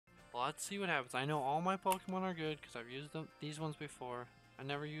let's see what happens. I know all my Pokemon are good because I've used these ones before. I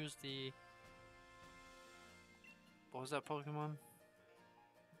never used the... What was that Pokemon?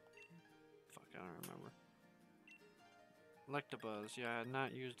 Fuck, I don't remember. Electabuzz. Yeah, I had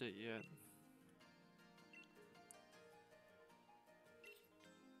not used it yet.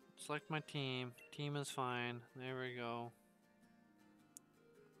 Select my team. Team is fine. There we go.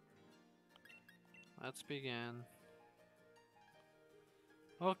 Let's begin.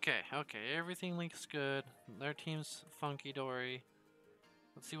 Okay, everything looks good. Their team's funky dory.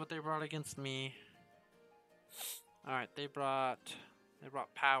 Let's see what they brought against me. Alright, they brought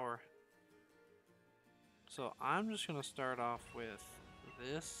power. So I'm just gonna start off with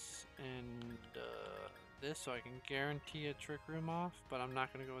this and this so I can guarantee a Trick Room off, but I'm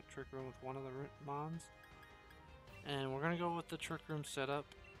not gonna go with Trick Room with one of the Mons. And we're gonna go with the Trick Room setup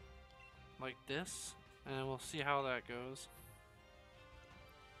like this, and we'll see how that goes.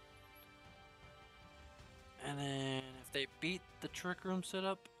 And then if they beat the Trick Room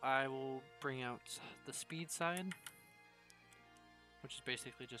setup, I will bring out the speed side, which is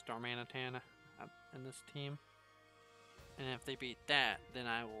basically just Darmanitan in this team. And if they beat that, then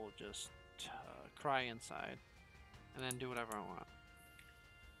I will just cry inside and then do whatever I want.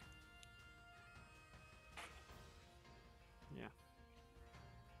 Yeah.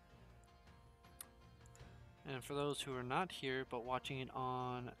 And for those who are not here but watching it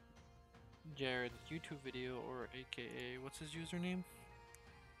on Jared's YouTube video, or aka, what's his username?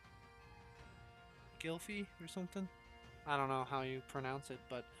 Gilfy or something? I don't know how you pronounce it,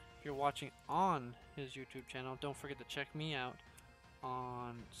 but if you're watching on his YouTube channel, don't forget to check me out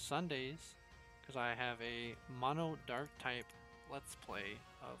on Sundays, because I have a mono dark type let's play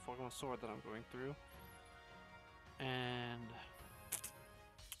of Pokemon Sword that I'm going through. And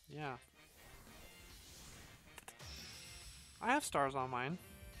yeah, I have stars on mine.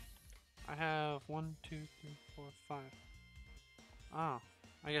 I have 1, 2, 3, 4, 5. Ah,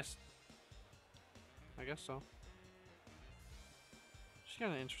 I guess so. She's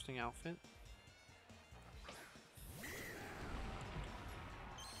got an interesting outfit.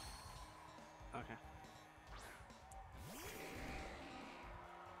 Okay.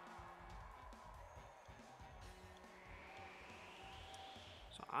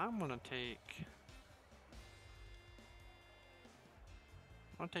 So I'm gonna take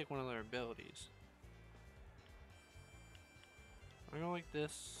one of their abilities. I go like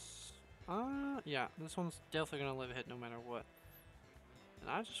this. Yeah, this one's definitely gonna live a hit no matter what. And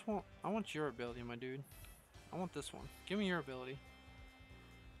I want your ability, my dude. I want this one. Give me your ability.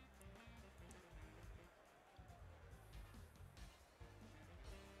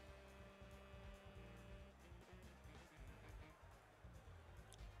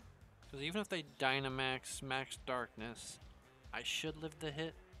 Because even if they Dynamax Max Darkness, I should live the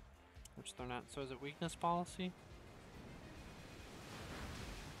hit, which they're not. So is it weakness policy?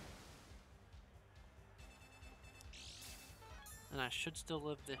 And I should still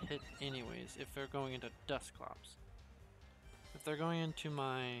live the hit anyways if they're going into Dusclops. If they're going into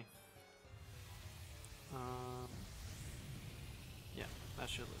my... yeah, that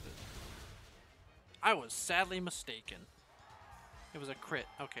should live it. I was sadly mistaken. It was a crit.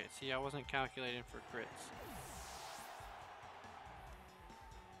 Okay, see, I wasn't calculating for crits.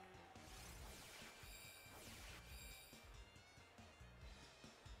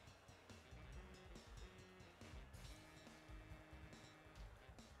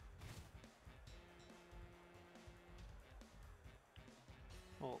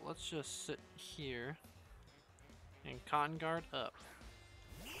 Well, let's just sit here and Cotton Guard up.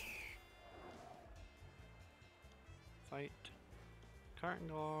 Fight. Cotton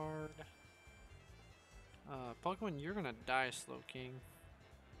Guard. Pokemon, you're gonna die, Slowking.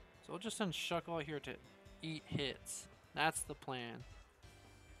 So we'll just send Shuckle here to eat hits. That's the plan.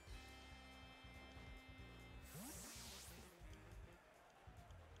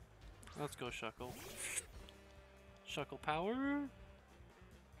 Let's go, Shuckle. Shuckle power.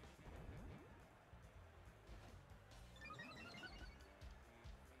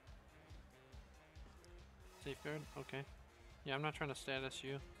 Safeguard? Okay. Yeah, I'm not trying to status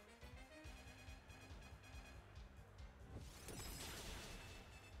you.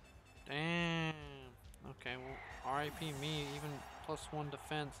 Damn. Okay, well, RIP me, even +1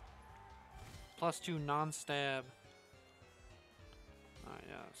 defense. +2 non-stab. Oh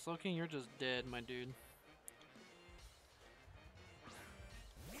yeah, Slowking, you're just dead, my dude.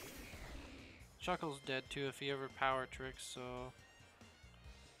 Shuckle's dead too if he ever power tricks, so...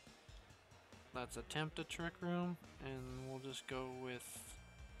 Let's attempt a Trick Room, and we'll just go with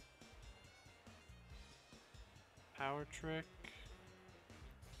Power Trick.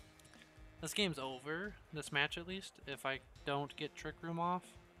 This game's over, this match at least, if I don't get Trick Room off.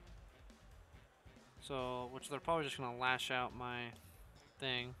 So, which they're probably just gonna lash out my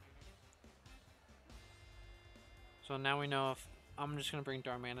thing. So now we know if I'm just gonna bring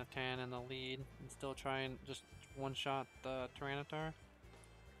Darmanitan in the lead and still try and just one-shot the Tyranitar.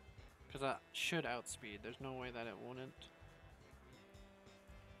 Because that should outspeed, there's no way that it wouldn't.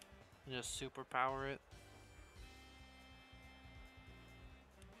 And just superpower it.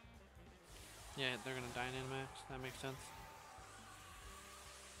 Yeah, they're gonna Dynamax, that makes sense.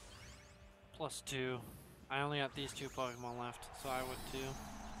 +2. I only got these two Pokemon left, so I would too.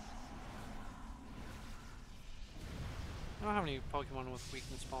 I don't have any Pokemon with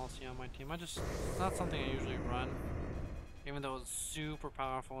weakness policy on my team. It's not something I usually run. Even though it's super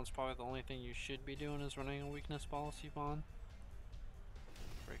powerful, it's probably the only thing you should be doing is running a weakness policy Bond.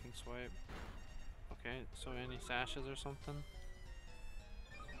 Breaking Swipe. Okay, so any sashes or something?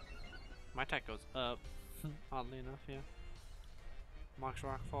 My attack goes up, oddly enough, yeah. Mox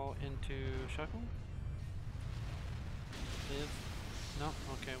Rockfall into Shuckle. Live. No,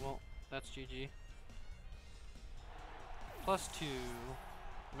 okay, well, that's GG. +2.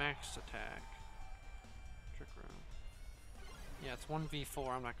 Max attack. Trick Room. Yeah, it's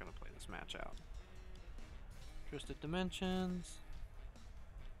 1v4. I'm not going to play this match out. Twisted Dimensions.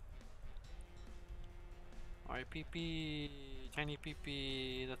 Alright, PP. Tiny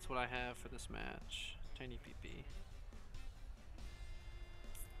PP. That's what I have for this match. Tiny PP.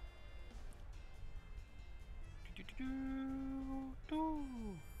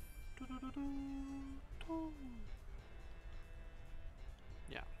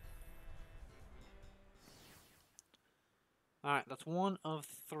 Yeah. Alright, that's 1 of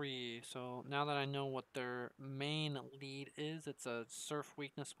 3. So now that I know what their main lead is, it's a Surf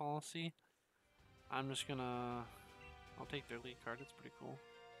weakness policy. I'm just gonna... I'll take their lead card, it's pretty cool.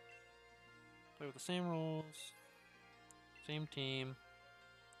 Play with the same rules, same team,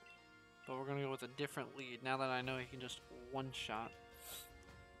 but we're gonna go with a different lead now that I know he can just one-shot.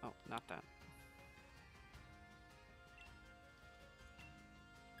 Oh, not that.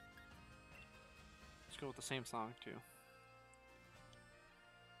 Let's go with the same song too.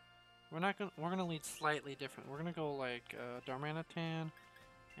 We're gonna lead slightly different. We're gonna go like Darmanitan,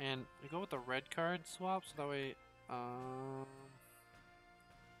 and we go with the red card swap, so that way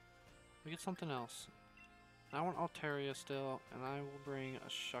we get something else. I want Altaria still, and I will bring a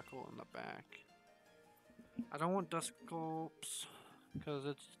Shuckle in the back. I don't want Duskulps, because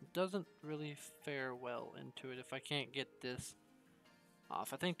it doesn't really fare well into it if I can't get this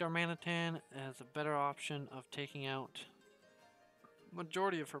off. I think Darmanitan has a better option of taking out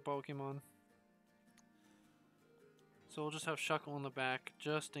majority of her Pokemon. So we'll just have Shuckle in the back,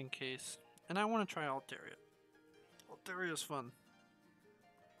 just in case. And I want to try Altaria. Altaria's fun.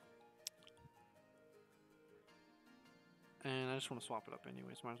 And I just want to swap it up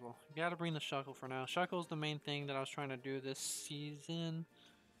anyways, might as well. Gotta bring the Shuckle for now. Shuckle's the main thing that I was trying to do this season,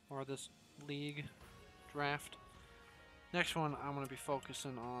 or this league draft. Next one, I'm going to be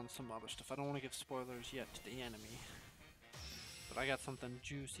focusing on some other stuff. I don't want to give spoilers yet to the enemy, but I got something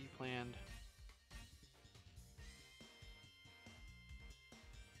juicy planned.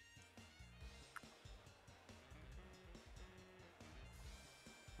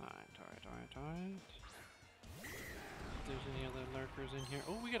 Alright. If there's any other lurkers in here.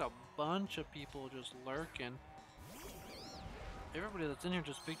 Oh, we got a bunch of people just lurking. Everybody that's in here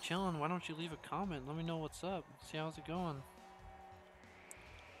just big chilling. Why don't you leave a comment? Let me know what's up. See how's it going.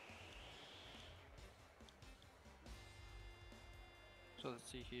 So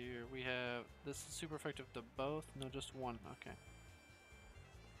let's see here. We have this is super effective to both. No, just one. Okay.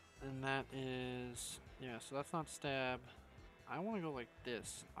 And that is yeah. So that's not stab. I want to go like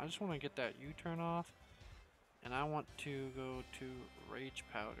this. I just want to get that U-turn off, and I want to go to Rage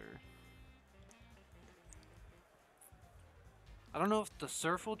Powder. I don't know if the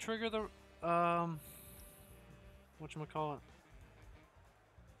Surf will trigger the whatchamacallit,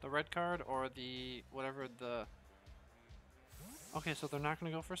 the red card, or the whatever the. Okay, so they're not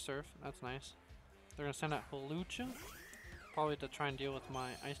gonna go for Surf. That's nice. They're gonna send out Hawlucha, probably to try and deal with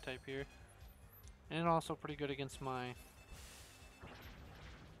my Ice type here, and also pretty good against my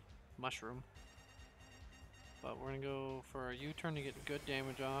Mushroom. But we're gonna go for a U-turn to get good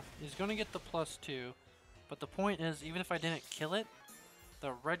damage off. He's gonna get the +2, but the point is, even if I didn't kill it,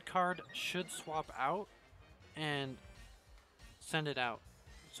 the red card should swap out and send it out.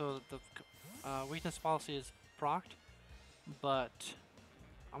 So the weakness policy is procced, but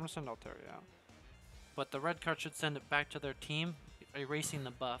I'm gonna send Altaria out. But the red card should send it back to their team, erasing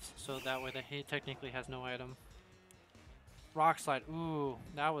the buffs, so that way he technically has no item. Rock Slide. Ooh,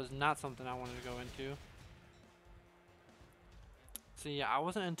 that was not something I wanted to go into. See, yeah, I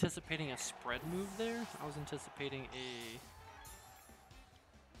wasn't anticipating a spread move there. I was anticipating a...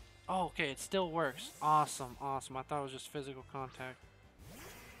 Oh, okay, it still works. Awesome, awesome. I thought it was just physical contact.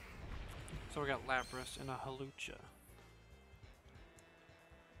 So we got Lapras and a Halucha.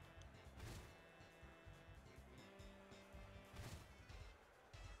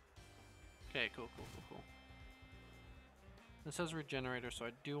 Okay, cool. This says Regenerator, so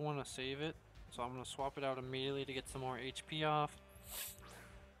I do want to save it. So I'm going to swap it out immediately to get some more HP off.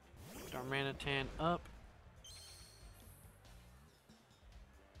 Darmanitan up.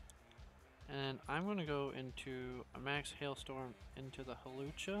 And I'm going to go into a Max Hailstorm into the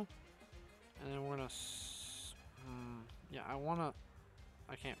Halucha. And then we're going to... yeah,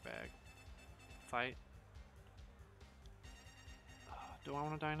 I can't bag. Fight. Do I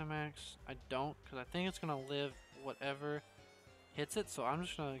want to Dynamax? I don't, because I think it's going to live whatever hits it. So I'm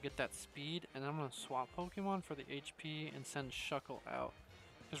just going to get that speed, and I'm going to swap Pokemon for the HP and send Shuckle out.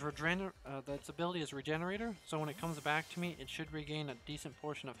 Because its ability is Regenerator, so when it comes back to me, it should regain a decent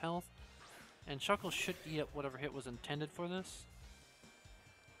portion of health. And Shuckle should eat up whatever hit was intended for this.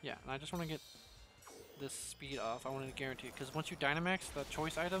 Yeah, and I just want to get this speed off. I wanted to guarantee it, because once you Dynamax, the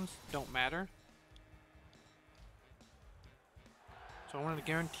choice items don't matter. So I wanted to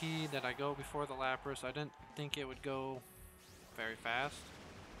guarantee that I go before the Lapras. I didn't think it would go very fast.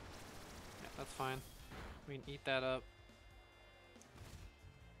 Yeah, that's fine. We can eat that up.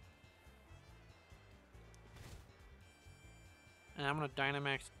 And I'm going to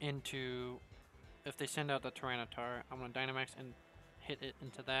Dynamax into... If they send out the Tyranitar, I'm going to Dynamax and hit it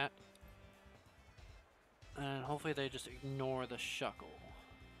into that. And hopefully they just ignore the Shuckle.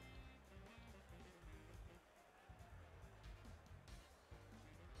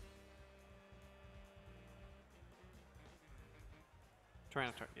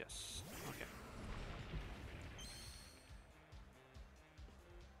 Tyranitar, yes. Okay.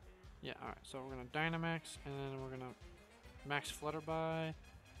 Yeah, alright. So we're going to Dynamax, and then we're going to Max Flutterby.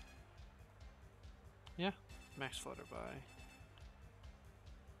 Yeah, Max Flutterby.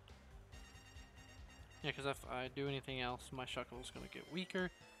 Yeah, because if I do anything else, my Shuckle is going to get weaker.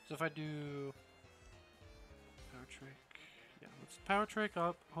 So if I do Power Trick, yeah, let's Power Trick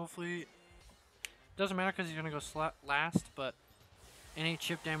up. Hopefully, doesn't matter because he's going to go last, but any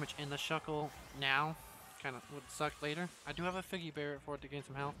chip damage in the Shuckle now kind of would suck later. I do have a Figgy Bear for it to gain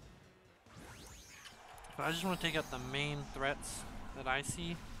some health. But I just want to take out the main threats that I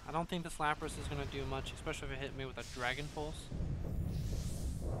see. I don't think this Lapras is going to do much, especially if it hit me with a Dragon Pulse.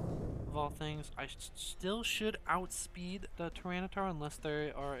 Of all things, I still should outspeed the Tyranitar unless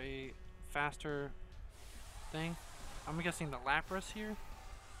they are a faster thing. I'm guessing the Lapras here.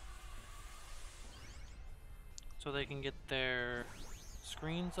 So they can get their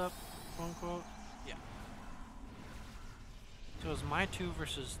screens up, quote unquote. Yeah. So it's my 2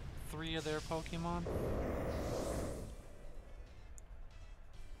 versus 3 of their Pokemon.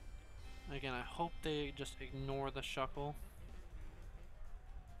 Again, I hope they just ignore the Shuckle.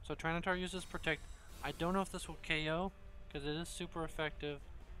 So Tyranitar uses Protect. I don't know if this will KO, because it is super effective.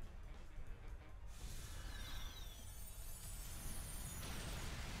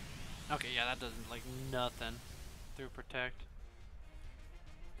 Okay, yeah, that does like nothing through Protect.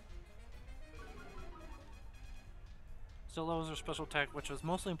 Still lowers their special attack, which was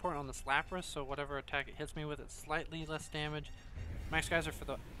mostly important on this Lapras, so whatever attack it hits me with, it's slightly less damage. Max Geyser for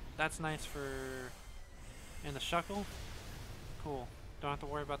the... That's nice for... And the Shuckle. Cool. Don't have to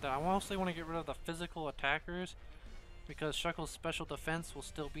worry about that. I mostly want to get rid of the physical attackers, because Shuckle's special defense will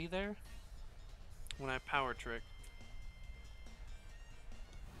still be there when I Power Trick.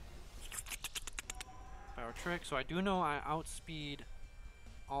 Power Trick, so I do know I outspeed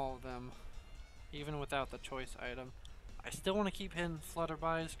all of them, even without the choice item. I still want to keep hitting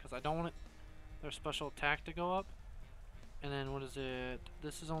Flutterbys, because I don't want their special attack to go up. And then what is it?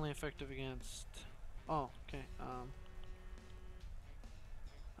 This is only effective against... Oh, okay.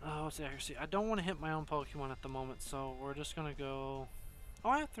 What's the accuracy? I don't want to hit my own Pokemon at the moment, so we're just going to go... Oh,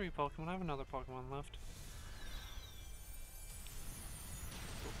 I have 3 Pokemon. I have another Pokemon left.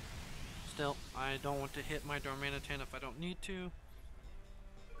 Still, I don't want to hit my Darmanitan if I don't need to.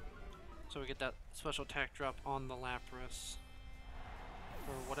 So we get that special attack drop on the Lapras.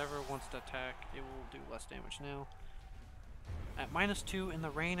 For whatever it wants to attack, it will do less damage now. At -2 in the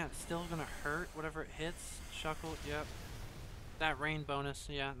rain, it's still going to hurt whatever it hits. Shuckle, yep. That rain bonus,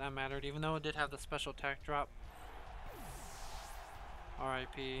 yeah, that mattered, even though it did have the special attack drop.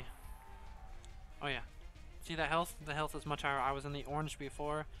 RIP. Oh yeah. See that health? The health is much higher. I was in the orange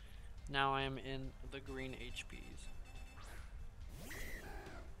before. Now I am in the green HPs.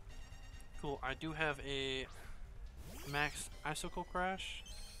 Cool. I do have a max icicle crash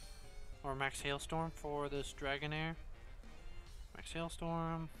or max hailstorm for this Dragonair. Max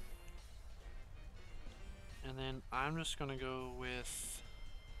hailstorm. And then I'm just gonna go with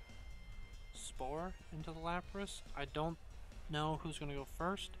Spore into the Lapras. I don't know who's gonna go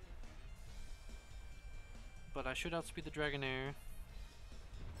first, but I should outspeed the Dragonair.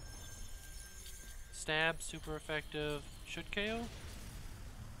 Stab, super effective. Should KO?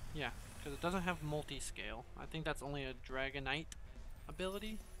 Yeah, because it doesn't have multi-scale. I think that's only a Dragonite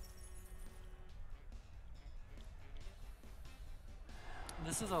ability.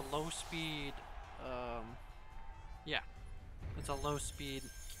 This is a low speed, yeah, it's a low speed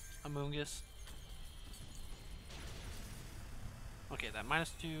Amoonguss. Okay, that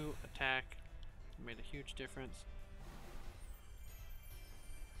 -2 attack made a huge difference.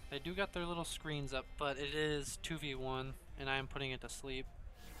 They do got their little screens up, but it is 2v1, and I am putting it to sleep.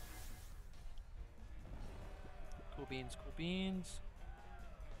 Cool beans, cool beans.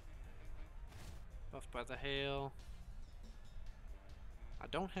 Buffed by the hail. I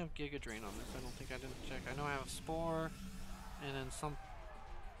don't have Giga Drain on this. I don't think I didn't check. I know I have Spore, and then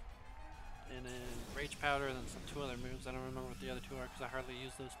and then Rage Powder, and then two other moves. I don't remember what the other two are because I hardly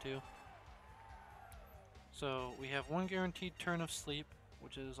use those two. So we have one guaranteed turn of sleep,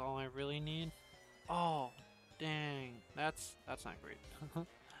 which is all I really need. Oh, dang, that's not great.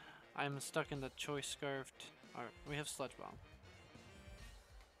 I'm stuck in the Choice Scarfed. Alright, we have Sludge Bomb.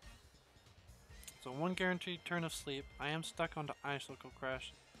 So one guaranteed turn of sleep. I am stuck onto Icicle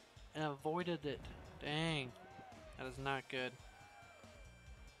Crash and avoided it. Dang, that is not good.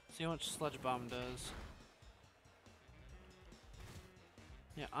 See how much Sludge Bomb does.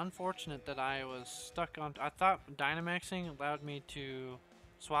 Yeah, unfortunate that I was stuck on. I thought Dynamaxing allowed me to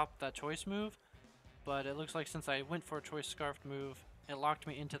swap that choice move, but it looks like since I went for a Choice Scarfed move, it locked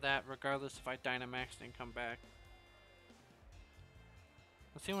me into that regardless if I Dynamaxed and come back.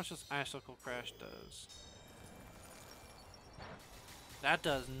 Let's see how much this Icicle Crash does. That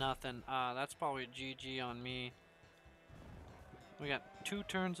does nothing. That's probably GG on me. We got 2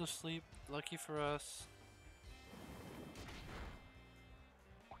 turns of sleep. Lucky for us.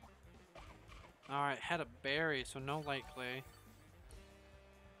 Alright, had a berry, so no light clay.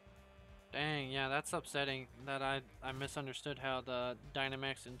 Dang, yeah, that's upsetting that I misunderstood how the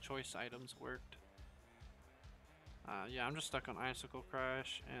Dynamax and choice items worked. Yeah, I'm just stuck on Icicle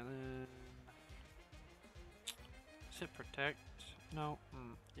Crash, and then... Is it Protect? No?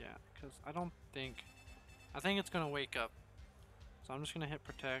 Yeah, because I don't think... I think it's going to wake up. So I'm just going to hit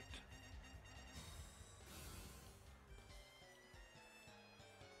Protect.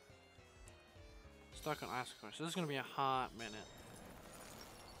 Stuck on Icicle Crash. So this is going to be a hot minute.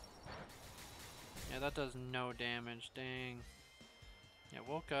 Yeah, that does no damage. Dang. Yeah,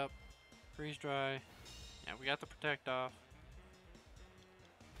 woke up. Freeze dry. Yeah, we got the Protect off.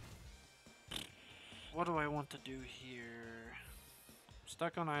 What do I want to do here?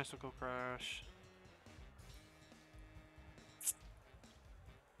 Stuck on Icicle Crash.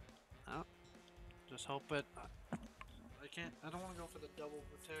 Oh. Just hope it... I don't want to go for the double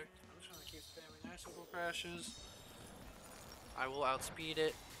Protect. I'm just going to keep spamming Icicle Crashes. I will outspeed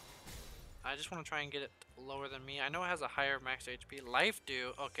it. I just want to try and get it lower than me. I know it has a higher max HP. Life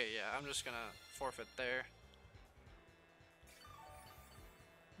do. Okay, yeah, I'm just gonna forfeit there.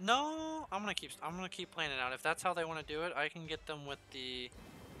 No, I'm gonna keep playing it out. If that's how they want to do it, I can get them with the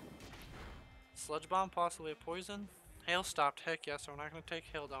Sludge Bomb, possibly a poison. Hail stopped. Heck yes, so we're not gonna take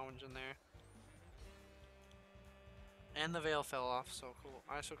hail damage in there. And the veil fell off, so cool.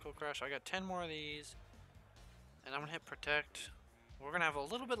 Icicle Crash. I got 10 more of these, and I'm gonna hit Protect. We're gonna have a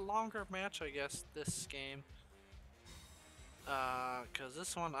little bit longer match, I guess, this game. Cause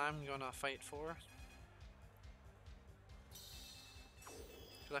this one I'm gonna fight for.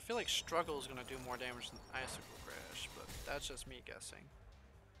 Cause I feel like Struggle is gonna do more damage than Icicle Crash, but that's just me guessing.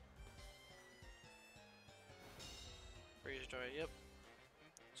 Freeze dry, yep.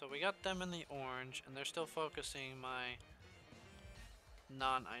 So we got them in the orange, and they're still focusing my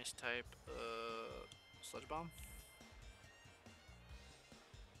non-ice type, Sludge Bomb.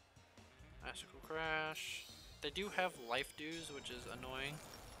 Icicle Crash. They do have life dews, which is annoying.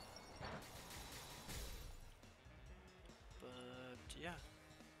 But yeah.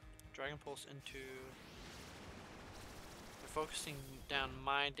 Dragon Pulse into... They're focusing down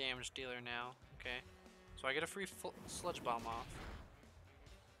my damage dealer now. Okay. So I get a free Sludge Bomb off.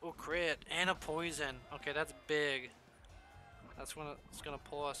 Oh, crit! And a poison! Okay, that's big. That's when it's gonna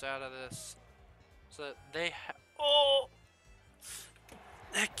pull us out of this. So that they oh!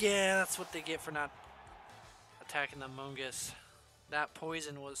 Heck yeah, that's what they get for not attacking the Amoonguss. That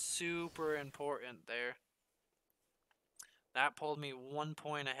poison was super important there. That pulled me 1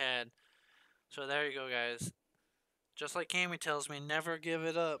 point ahead. So there you go, guys. Just like Cammy tells me, never give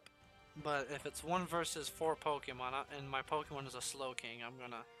it up. But if it's 1 versus 4 Pokemon, and my Pokemon is a Slowking, I'm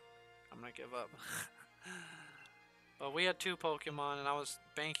gonna give up. But we had 2 Pokemon, and I was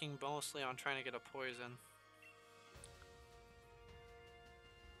banking mostly on trying to get a poison.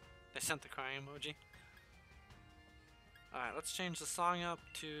 They sent the crying emoji. Alright, let's change the song up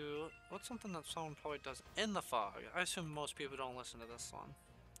to... what's something that someone probably does? In the Fog. I assume most people don't listen to this song.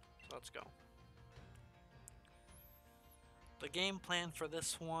 So let's go. The game plan for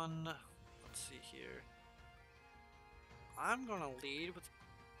this one... let's see here. I'm gonna lead with...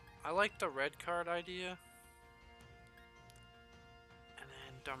 I like the red card idea. And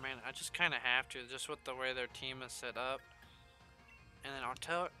then, Darmanitan, I just kind of have to, just with the way their team is set up. And then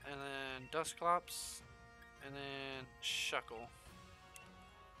Artel, and then Dusclops, and then Shuckle.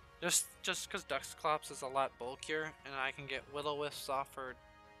 Just because Dusclops is a lot bulkier, and I can get Will-O-Wisps off for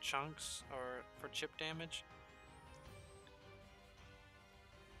chunks or for chip damage.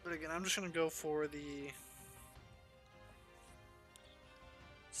 But again, I'm just gonna go for the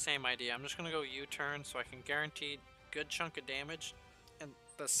same idea. I'm just gonna go U-turn so I can guarantee good chunk of damage and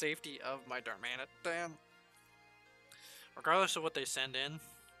the safety of my Darmanitan. Regardless of what they send in,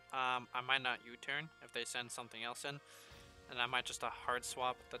 I might not U-turn if they send something else in, and I might just hard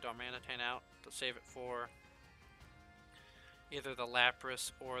swap the Darmanitan out to save it for either the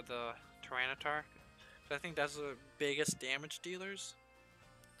Lapras or the Tyranitar. I think that's the biggest damage dealers.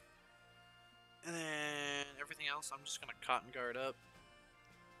 And then everything else, I'm just gonna Cotton Guard up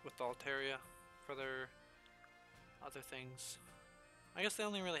with the Altaria for their other things. I guess they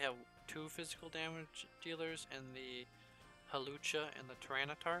only really have 2 physical damage dealers in the Hawlucha and the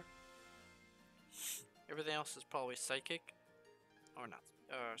Tyranitar. Everything else is probably Psychic or not,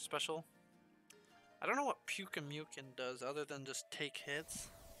 special. I don't know what Pukamukin does other than just take hits.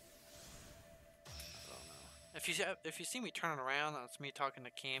 I don't know. If you see me turning around, that's me talking to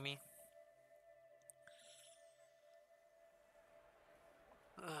Cammy.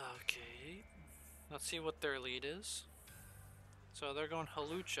 Okay, let's see what their lead is. So they're going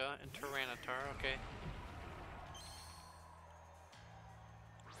Hawlucha and Tyranitar. Okay.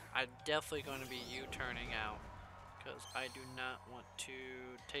 I'm definitely going to be U-turning out because I do not want to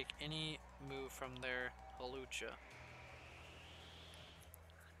take any move from their Hawlucha.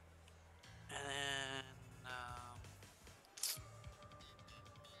 And then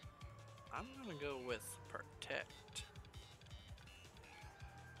I'm going to go with Protect.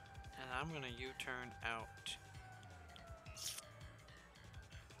 And I'm going to U-turn out.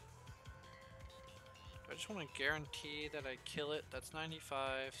 I just want to guarantee that I kill it. That's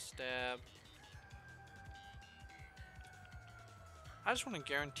 95, stab. I just want to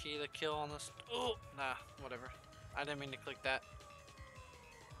guarantee the kill on this. Oh, nah, whatever. I didn't mean to click that.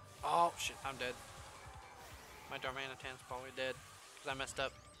 Oh, shit, I'm dead. My Darmanitan's probably dead because I messed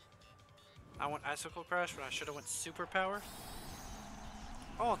up. I went Icicle Crash when I should have went Super Power.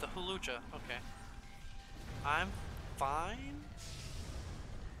 Oh, the Hawlucha. Okay. I'm fine.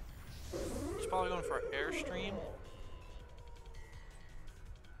 He's probably going for an Airstream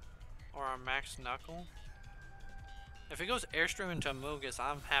or a Max Knuckle. If he goes Airstream into Amogus,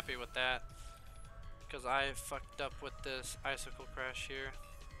 I'm happy with that because I fucked up with this Icicle Crash here.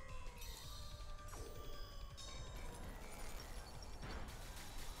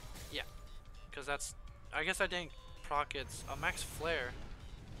 Yeah, because that's, I guess I didn't proc its a Max Flare.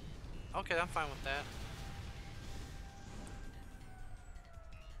 Okay, I'm fine with that.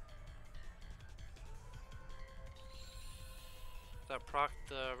 Does that proc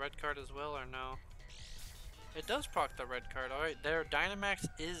the red card as well or no? It does proc the red card. Alright, their Dynamax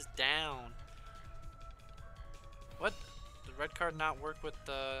is down. What? The red card not work with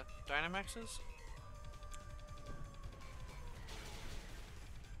the Dynamaxes?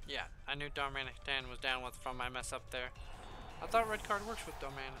 Yeah, I knew Darmanitan was down with from my mess up there. I thought red card works with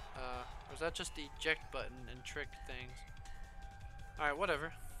Darmanitan. Or is that just the eject button and trick things? Alright,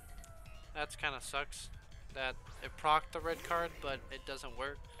 whatever. That's kind of sucks. That it procced the red card, but it doesn't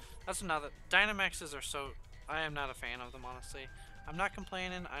work. That's another. Dynamaxes are so. I am not a fan of them, honestly. I'm not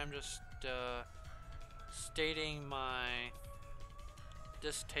complaining. I'm just stating my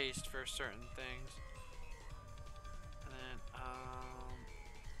distaste for certain things. And then,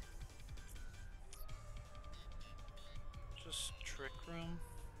 just Trick Room.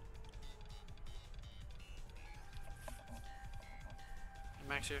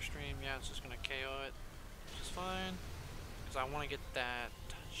 Max Airstream, yeah, it's just gonna KO it, which is fine, because I want to get that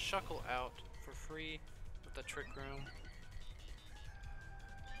Shuckle out for free with the Trick Room.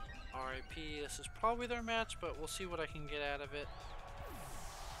 RIP. This is probably their match, but we'll see what I can get out of it.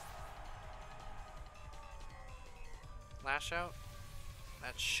 Lash out.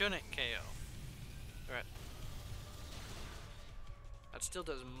 That shouldn't KO. Right. That still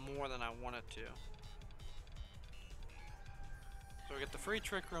does more than I want it to. So we get the free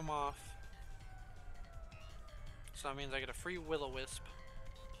Trick Room off. So that means I get a free Will-O-Wisp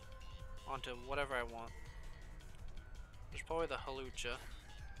onto whatever I want. There's probably the Halucha.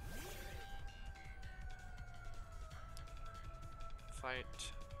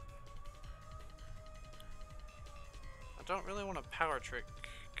 Fight. I don't really want a Power Trick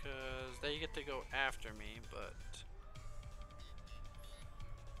because they get to go after me, but...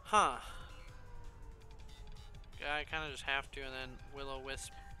 Huh. Yeah, I kind of just have to, and then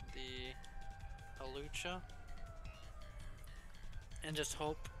Will-O-Wisp the Halucha. And just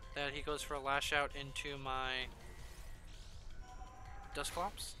hope that he goes for a Lash Out into my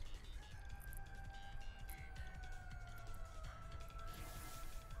Dusclops.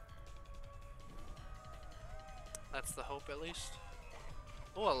 That's the hope, at least.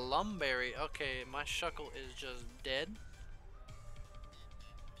 Oh, a Lumberry. Okay, my Shuckle is just dead.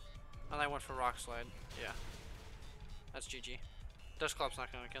 And I went for Rock Slide. Yeah. That's GG. Dusclops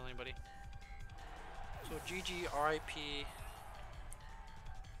not gonna kill anybody. So GG, RIP,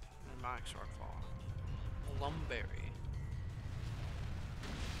 and Max Rockfall. Lumberry.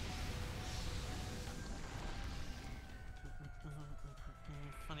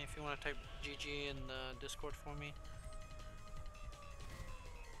 Funny if you want to type GG in the Discord for me.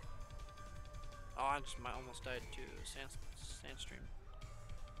 Oh, I almost died to Sandstream.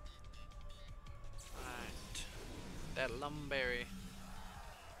 Alright. That Lumberry.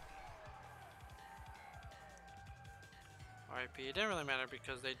 RIP. It didn't really matter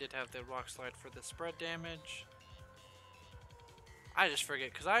because they did have the Rock Slide for the spread damage. I just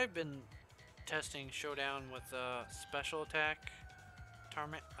forget because I've been testing Showdown with special attack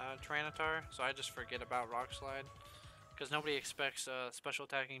Tyranitar, so I just forget about Rock Slide because nobody expects special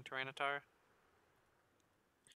attacking Tyranitar.